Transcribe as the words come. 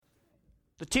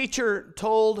The teacher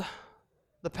told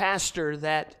the pastor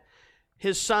that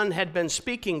his son had been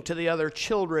speaking to the other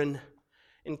children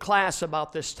in class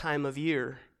about this time of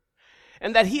year,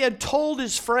 and that he had told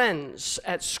his friends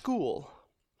at school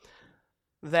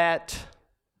that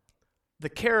the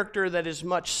character that is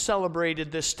much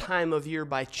celebrated this time of year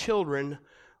by children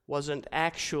wasn't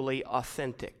actually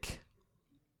authentic.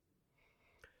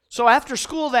 So after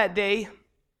school that day,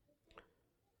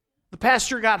 the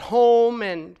pastor got home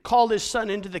and called his son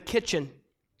into the kitchen.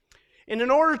 And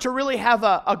in order to really have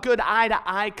a good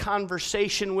eye-to-eye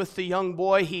conversation with the young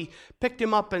boy, he picked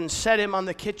him up and set him on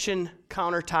the kitchen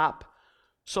countertop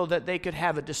so that they could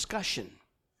have a discussion.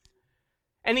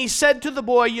 And he said to the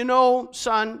boy, "You know,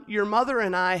 son, your mother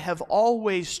and I have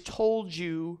always told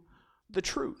you the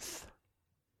truth.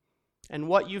 And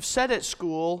what you've said at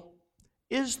school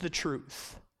is the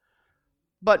truth.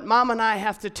 But Mom and I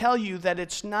have to tell you that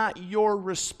it's not your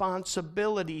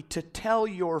responsibility to tell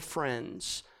your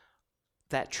friends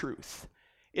that truth.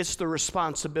 It's the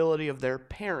responsibility of their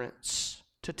parents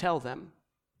to tell them."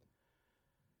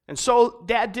 And so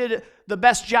Dad did the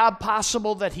best job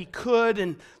possible that he could,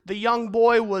 and the young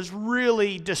boy was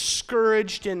really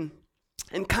discouraged and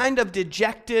kind of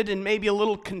dejected and maybe a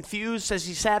little confused as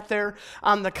he sat there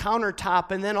on the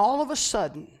countertop. And then all of a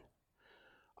sudden,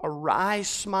 a wry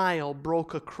smile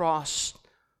broke across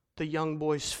the young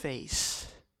boy's face.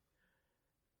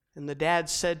 And the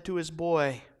dad said to his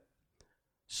boy,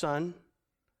 "Son,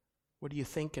 what are you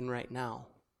thinking right now?"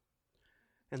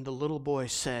 And the little boy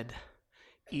said,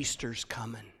 "Easter's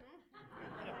coming."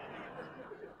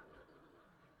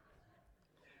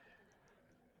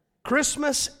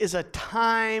 Christmas is a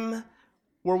time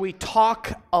where we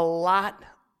talk a lot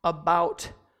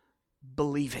about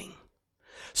believing.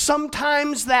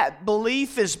 Sometimes that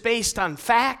belief is based on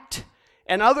fact,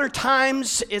 and other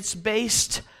times it's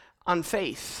based on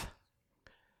faith.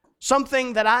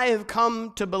 Something that I have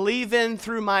come to believe in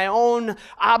through my own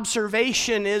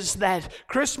observation is that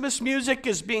Christmas music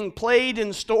is being played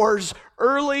in stores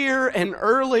earlier and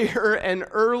earlier and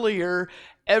earlier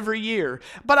every year.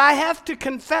 But I have to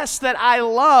confess that I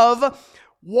love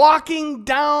walking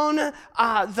down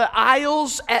the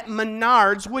aisles at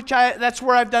Menards, that's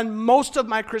where I've done most of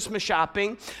my Christmas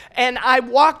shopping. And I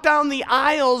walk down the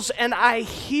aisles and I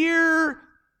hear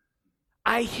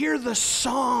the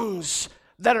songs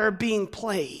that are being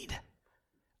played.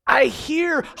 I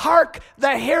hear, "Hark,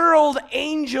 the herald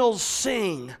angels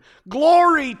sing,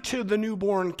 glory to the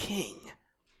newborn King."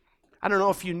 I don't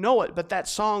know if you know it, but that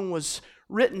song was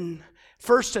written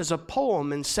first as a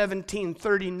poem in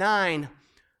 1739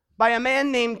 by a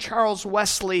man named Charles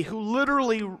Wesley, who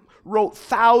literally wrote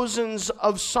thousands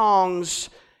of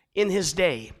songs in his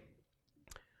day.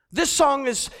 This song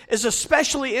is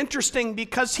especially interesting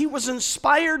because he was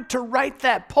inspired to write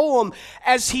that poem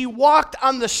as he walked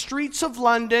on the streets of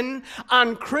London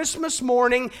on Christmas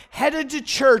morning, headed to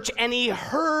church, and he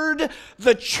heard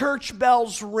the church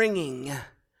bells ringing.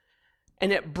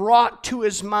 And it brought to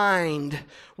his mind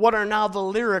what are now the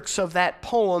lyrics of that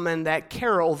poem and that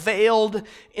carol: "Veiled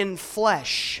in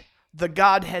flesh, the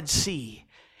Godhead see.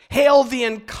 Hail the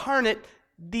incarnate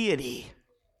deity."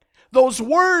 Those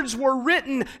words were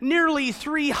written nearly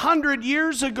 300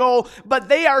 years ago, but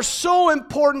they are so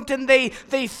important, and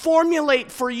they formulate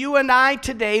for you and I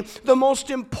today the most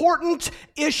important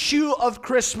issue of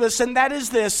Christmas, and that is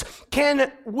this: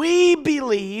 can we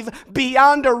believe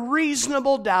beyond a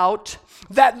reasonable doubt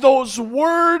that those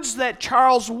words that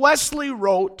Charles Wesley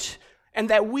wrote and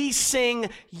that we sing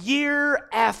year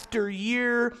after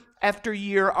year after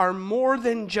year are more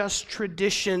than just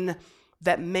tradition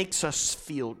that makes us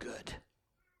feel good?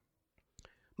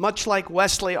 Much like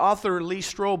Wesley, author Lee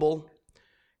Strobel,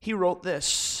 he wrote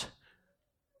this: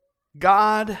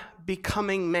 "God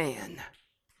becoming man,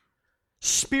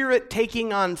 Spirit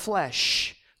taking on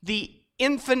flesh, the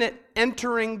infinite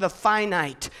entering the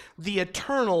finite, the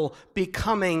eternal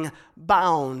becoming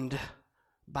bound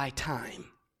by time."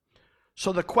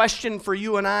 So the question for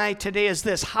you and I today is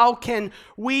this: how can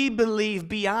we believe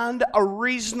beyond a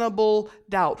reasonable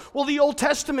doubt? Well, the Old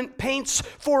Testament paints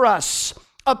for us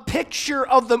a picture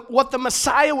of what the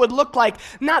Messiah would look like,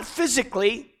 not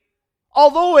physically,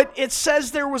 although it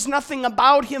says there was nothing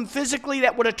about him physically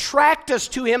that would attract us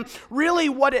to him. Really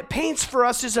what it paints for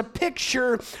us is a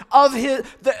picture of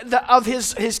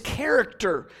his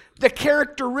character, the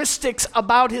characteristics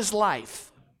about his life.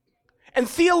 And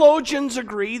theologians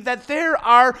agree that there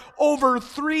are over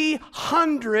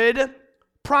 300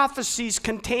 prophecies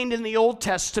contained in the Old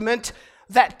Testament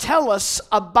that tell us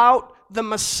about the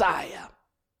Messiah.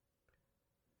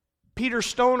 Peter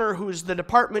Stoner, who's the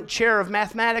department chair of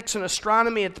mathematics and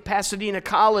astronomy at the Pasadena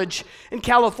College in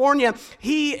California,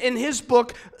 he, in his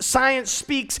book, Science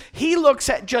Speaks, he looks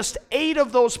at just 8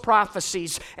 of those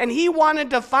prophecies, and he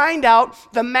wanted to find out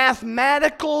the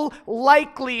mathematical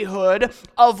likelihood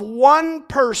of one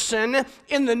person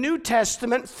in the New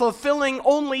Testament fulfilling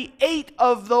only 8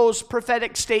 of those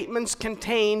prophetic statements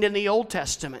contained in the Old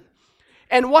Testament.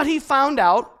 And what he found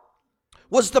out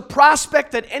was the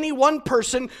prospect that any one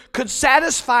person could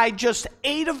satisfy just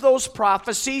 8 of those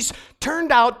prophecies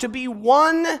turned out to be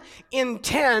 1 in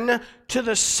 10 to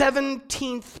the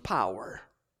 17th power.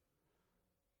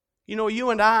 You know,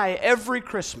 you and I, every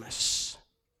Christmas,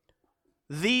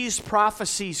 these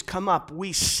prophecies come up.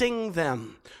 We sing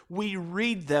them, we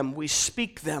read them, we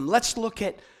speak them. Let's look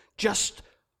at just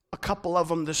a couple of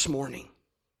them this morning.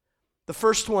 The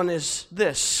first one is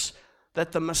this,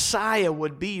 that the Messiah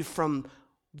would be from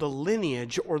the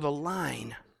lineage or the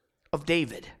line of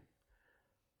David.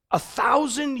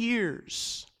 1,000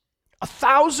 years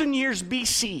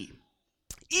BC,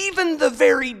 even the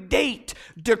very date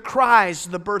decries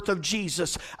the birth of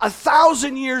Jesus.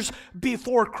 1,000 years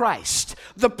before Christ,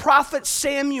 the prophet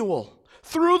Samuel,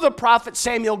 through the prophet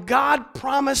Samuel, God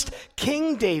promised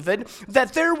King David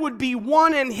that there would be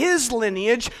one in his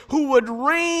lineage who would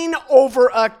reign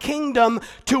over a kingdom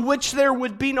to which there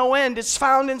would be no end. It's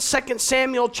found in 2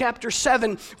 Samuel chapter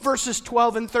 7, verses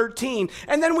 12 and 13.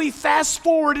 And then we fast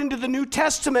forward into the New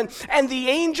Testament, and the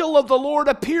angel of the Lord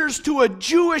appears to a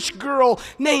Jewish girl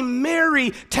named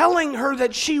Mary, telling her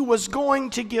that she was going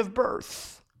to give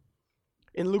birth.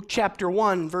 In Luke chapter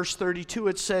 1, verse 32,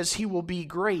 it says, "He will be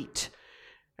great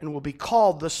and will be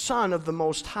called the Son of the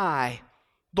Most High.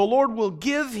 The Lord will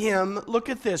give him," look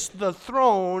at this, "the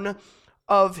throne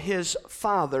of his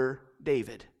father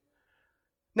David."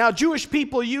 Now, Jewish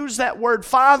people use that word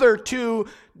father to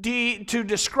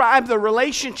describe the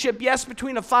relationship, yes,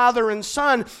 between a father and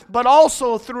son, but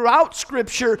also throughout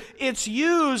Scripture, it's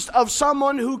used of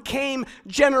someone who came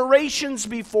generations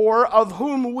before, of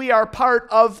whom we are part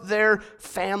of their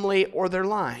family or their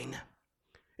line.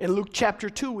 In Luke chapter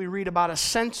 2, we read about a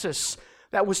census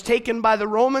that was taken by the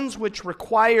Romans, which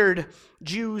required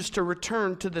Jews to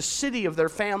return to the city of their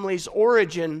family's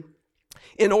origin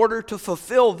in order to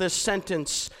fulfill this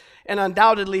sentence and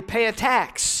undoubtedly pay a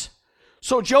tax.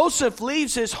 So Joseph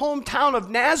leaves his hometown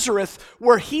of Nazareth,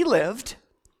 where he lived,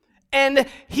 and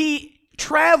he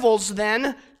travels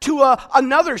then to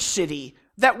another city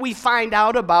that we find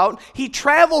out about. He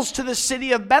travels to the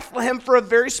city of Bethlehem for a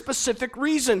very specific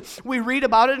reason. We read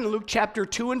about it in Luke chapter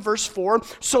 2 and verse 4.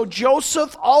 "So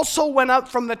Joseph also went up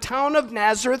from the town of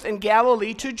Nazareth in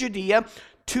Galilee to Judea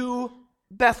to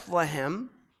Bethlehem,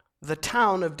 the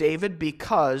town of David,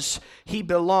 because he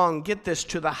belonged," get this,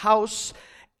 "to the house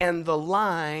and the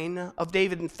line of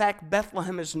David." In fact,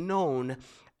 Bethlehem is known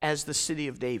as the city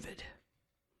of David.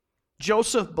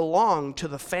 Joseph belonged to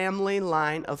the family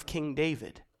line of King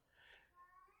David.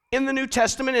 In the New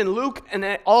Testament, in Luke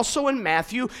and also in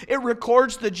Matthew, it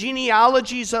records the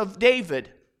genealogies of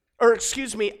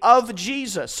of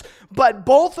Jesus. But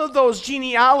both of those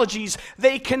genealogies,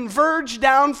 they converge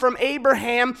down from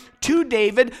Abraham to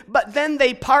David, but then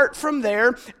they part from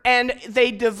there and they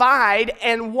divide,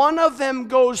 and one of them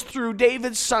goes through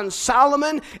David's son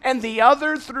Solomon and the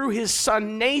other through his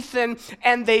son Nathan,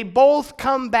 and they both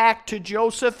come back to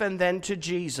Joseph and then to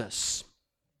Jesus.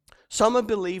 Some have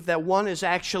believed that one is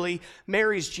actually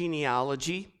Mary's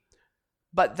genealogy,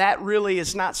 but that really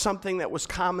is not something that was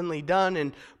commonly done,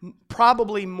 and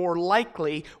probably more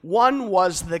likely, one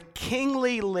was the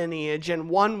kingly lineage and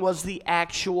one was the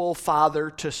actual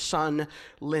father-to-son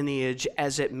lineage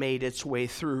as it made its way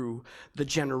through the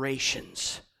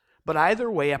generations. But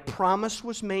either way, a promise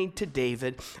was made to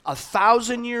David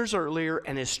 1,000 years earlier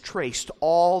and is traced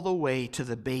all the way to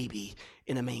the baby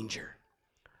in a manger.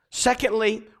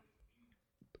 Secondly,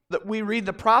 that we read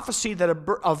the prophecy that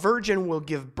a virgin will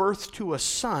give birth to a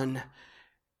son,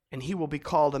 and he will be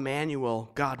called Emmanuel,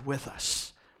 God with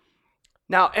us.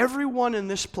 Now, everyone in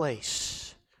this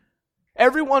place,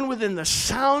 everyone within the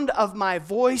sound of my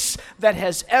voice that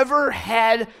has ever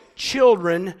had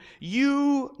children,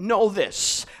 you know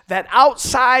this, that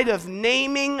outside of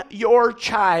naming your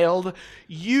child,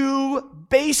 you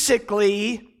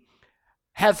basically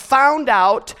have found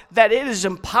out that it is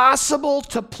impossible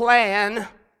to plan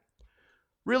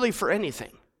really for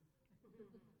anything.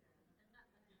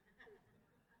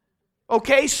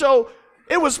 Okay, so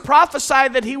it was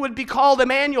prophesied that he would be called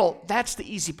Emmanuel. That's the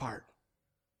easy part.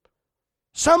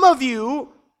 Some of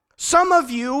you,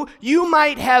 you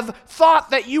might have thought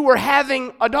that you were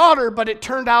having a daughter, but it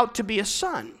turned out to be a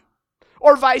son,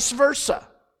 or vice versa.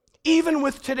 even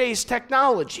with today's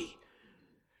technology.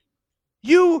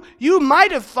 You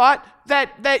might have thought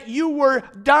that you were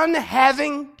done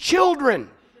having children.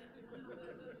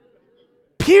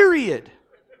 Period.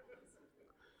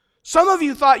 Some of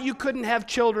you thought you couldn't have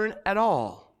children at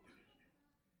all.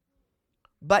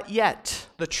 But yet,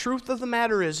 the truth of the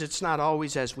matter is it's not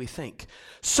always as we think.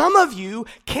 Some of you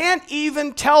can't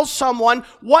even tell someone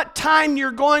what time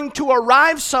you're going to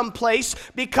arrive someplace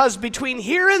because between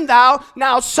here and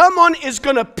now someone is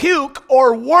going to puke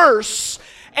or worse,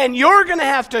 and you're going to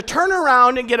have to turn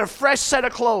around and get a fresh set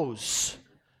of clothes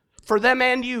for them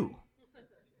and you.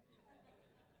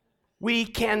 We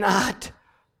cannot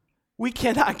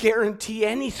guarantee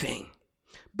anything.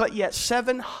 But yet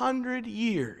 700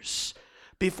 years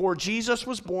before Jesus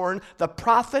was born, the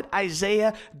prophet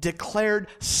Isaiah declared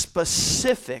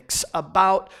specifics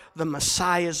about the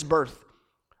Messiah's birth.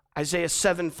 Isaiah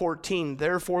 7:14,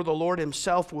 therefore the Lord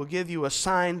himself will give you a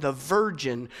sign. The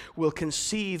virgin will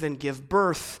conceive and give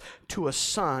birth to a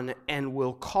son and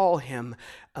will call him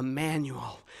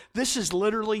Emmanuel. This is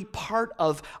literally part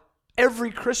of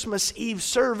every Christmas Eve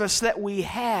service that we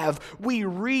have. We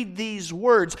read these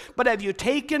words. But have you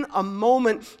taken a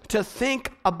moment to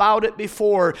think about it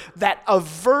before? That a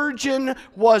virgin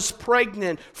was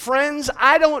pregnant. Friends,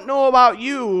 I don't know about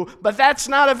you, but that's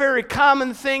not a very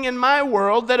common thing in my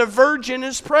world that a virgin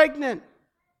is pregnant.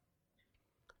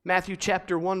 Matthew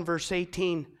chapter 1 verse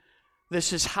 18.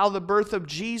 This is how the birth of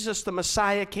Jesus the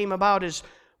Messiah came about. His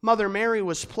mother Mary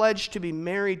was pledged to be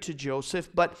married to Joseph,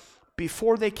 but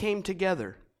before they came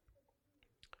together,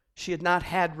 she had not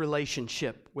had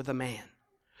relationship with a man.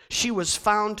 She was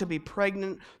found to be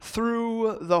pregnant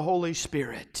through the Holy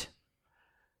Spirit.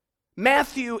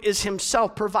 Matthew is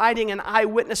himself providing an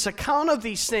eyewitness account of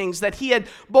these things that he had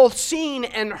both seen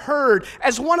and heard.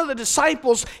 As one of the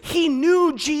disciples, he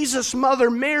knew Jesus' mother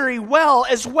Mary well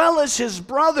as his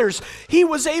brothers. He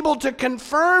was able to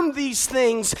confirm these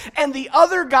things, and the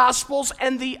other Gospels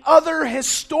and the other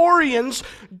historians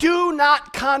do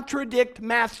not contradict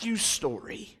Matthew's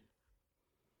story.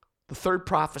 The third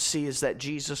prophecy is that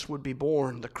Jesus would be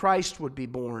born, the Christ would be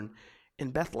born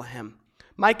in Bethlehem.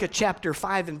 Micah chapter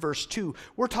 5 and verse 2.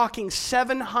 We're talking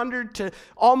 700 to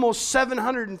almost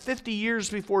 750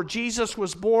 years before Jesus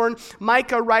was born.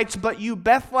 Micah writes, but you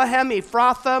Bethlehem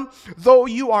Ephrathah, though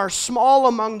you are small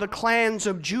among the clans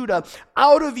of Judah,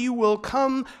 out of you will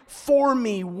come for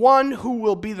me one who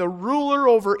will be the ruler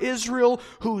over Israel,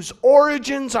 whose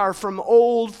origins are from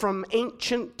old, from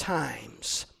ancient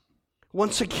times.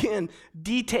 Once again,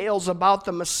 details about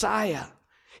the Messiah.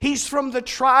 He's from the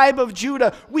tribe of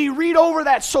Judah. We read over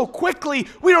that so quickly,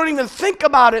 we don't even think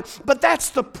about it, but that's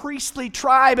the priestly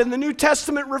tribe, and the New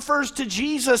Testament refers to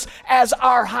Jesus as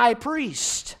our high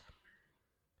priest.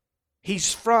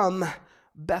 He's from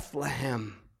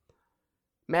Bethlehem.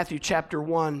 Matthew chapter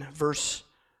 2,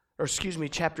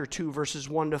 verses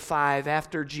 1 to 5.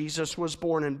 After Jesus was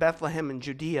born in Bethlehem in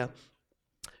Judea,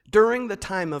 during the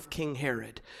time of King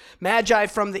Herod, Magi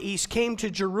from the east came to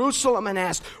Jerusalem and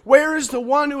asked, where is the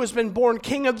one who has been born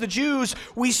King of the Jews?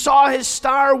 We saw his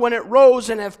star when it rose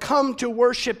and have come to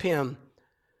worship him.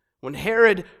 When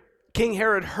King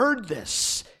Herod heard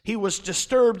this, he was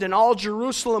disturbed, and all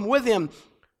Jerusalem with him.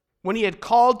 When he had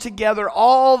called together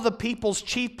all the people's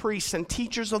chief priests and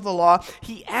teachers of the law,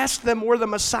 he asked them where the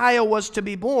Messiah was to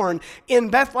be born.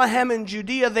 In Bethlehem in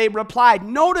Judea, they replied.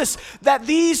 Notice that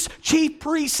these chief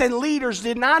priests and leaders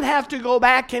did not have to go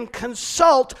back and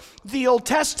consult the Old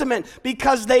Testament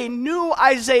because they knew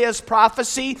Isaiah's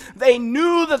prophecy. They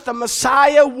knew that the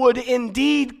Messiah would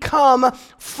indeed come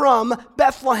from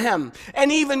Bethlehem.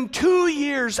 And even 2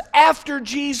 years after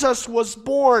Jesus was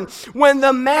born, when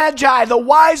the Magi, the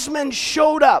wise men,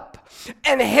 showed up,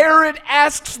 and Herod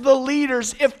asks the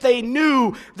leaders if they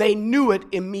knew it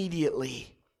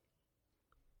immediately.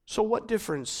 So what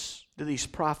difference do these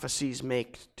prophecies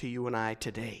make to you and I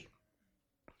today?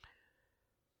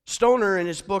 Stoner, in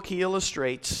his book, he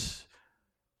illustrates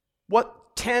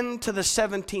what 10 to the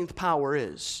 17th power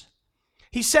is.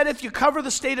 He said if you cover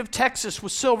the state of Texas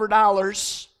with silver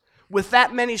dollars, with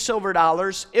that many silver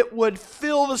dollars, it would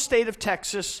fill the state of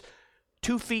Texas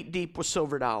 2 feet deep with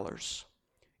silver dollars.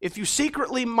 If you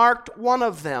secretly marked one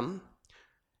of them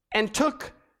and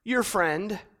took your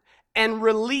friend and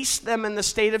released them in the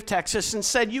state of Texas and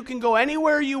said you can go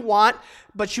anywhere you want,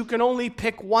 but you can only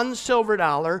pick one silver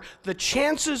dollar, the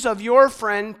chances of your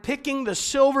friend picking the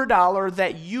silver dollar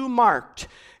that you marked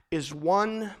is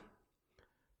 1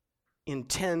 in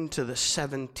 10 to the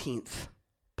 17th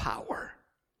power.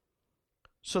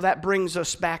 So that brings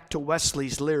us back to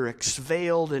Wesley's lyrics,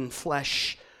 veiled in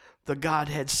flesh, the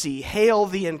Godhead see. Hail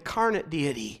the incarnate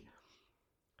deity.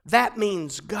 That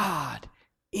means God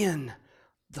in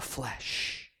the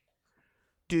flesh.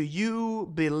 Do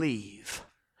you believe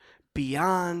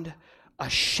beyond a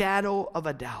shadow of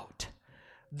a doubt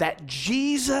that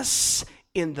Jesus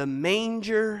in the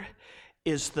manger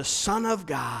is the Son of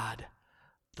God,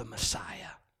 the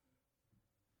Messiah?